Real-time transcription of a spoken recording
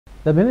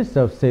The Minister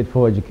of State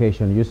for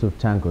Education, Yusuf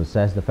Tanko,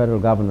 says the federal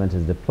government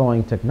is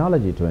deploying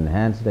technology to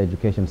enhance the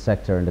education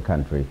sector in the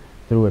country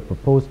through a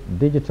proposed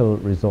Digital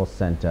Resource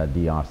Center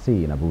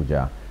 (DRC) in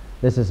Abuja.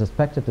 This is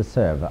expected to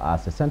serve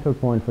as a central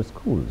point for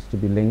schools to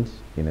be linked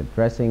in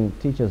addressing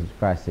teachers'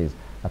 crises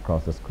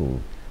across the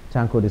school.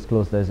 Tanko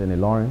disclosed this in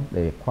Ilorin,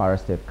 the Kwara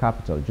State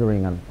capital,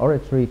 during an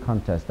oratory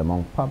contest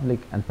among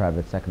public and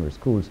private secondary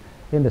schools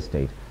in the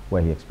state,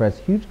 where he expressed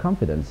huge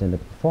confidence in the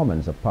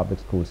performance of public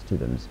school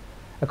students.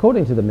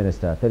 According to the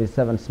minister,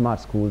 37 smart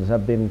schools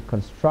have been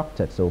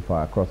constructed so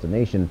far across the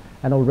nation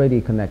and already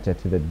connected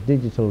to the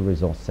Digital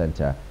Resource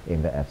Center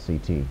in the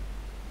FCT.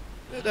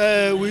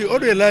 We all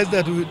realize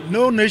that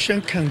no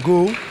nation can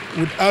go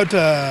without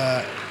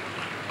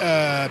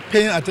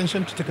paying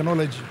attention to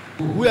technology.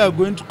 We are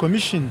going to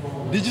commission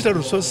Digital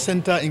Resource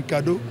Center in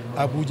Kado,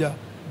 Abuja.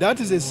 That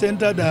is a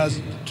center that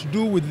has to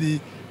do with the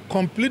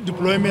complete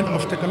deployment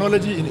of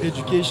technology in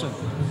education,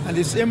 and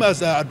it's aimed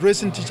at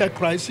addressing teacher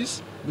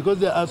crisis, because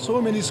there are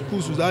so many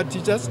schools without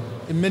teachers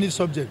in many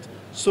subjects.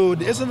 So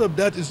the essence of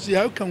that is to see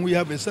how can we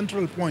have a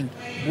central point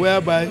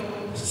whereby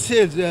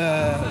schools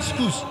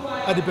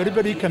at the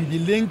periphery can be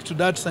linked to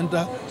that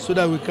center, so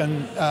that we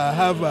can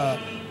have a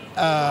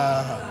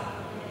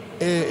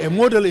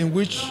model in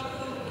which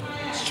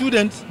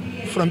students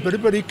from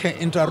periphery can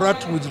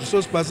interact with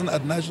resource person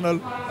at National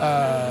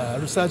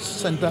Research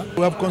Center.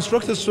 We have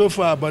constructed so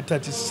far about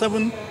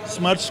 37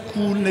 smart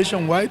schools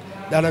nationwide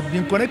that have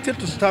been connected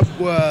to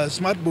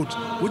smart boats,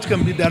 which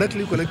can be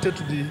directly connected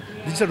to the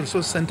Digital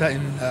Resource Center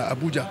in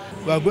Abuja.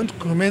 We are going to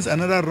commence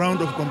another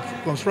round of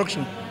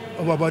construction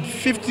of about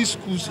 50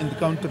 schools in the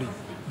country.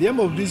 The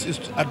aim of this is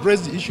to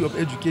address the issue of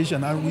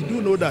education, and we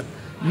do know that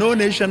no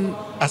nation,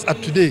 as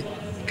of today,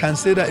 can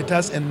say that it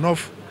has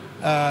enough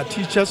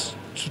teachers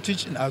to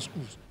teach in our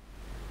schools.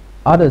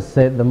 Others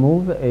said the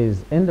move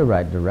is in the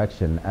right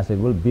direction, as it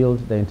will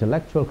build the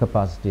intellectual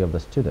capacity of the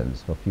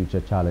students for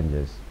future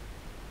challenges.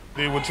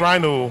 They were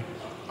trying to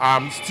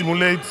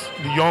stimulate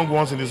the young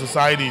ones in the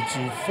society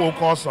to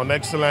focus on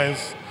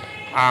excellence,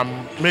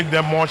 make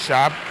them more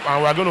sharp,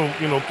 and we're going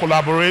to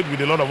collaborate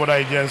with a lot of other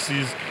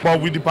agencies.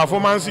 But with the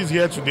performances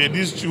here today,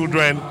 these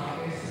children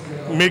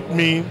make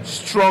me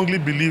strongly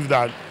believe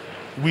that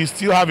we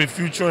still have a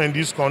future in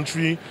this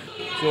country.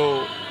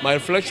 So my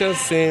reflection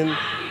saying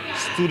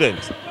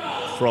students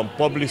from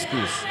public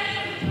schools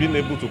being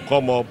able to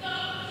come up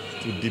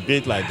to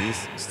debate like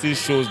this still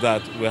shows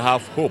that we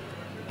have hope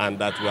and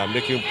that we are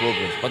making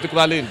progress,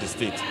 particularly in the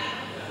state.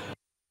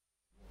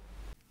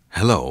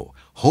 Hello,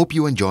 hope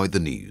you enjoyed the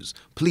news.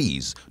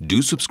 Please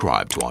do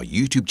subscribe to our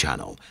YouTube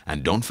channel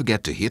and don't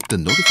forget to hit the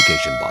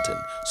notification button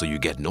so you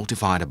get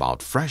notified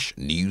about fresh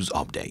news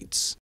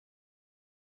updates.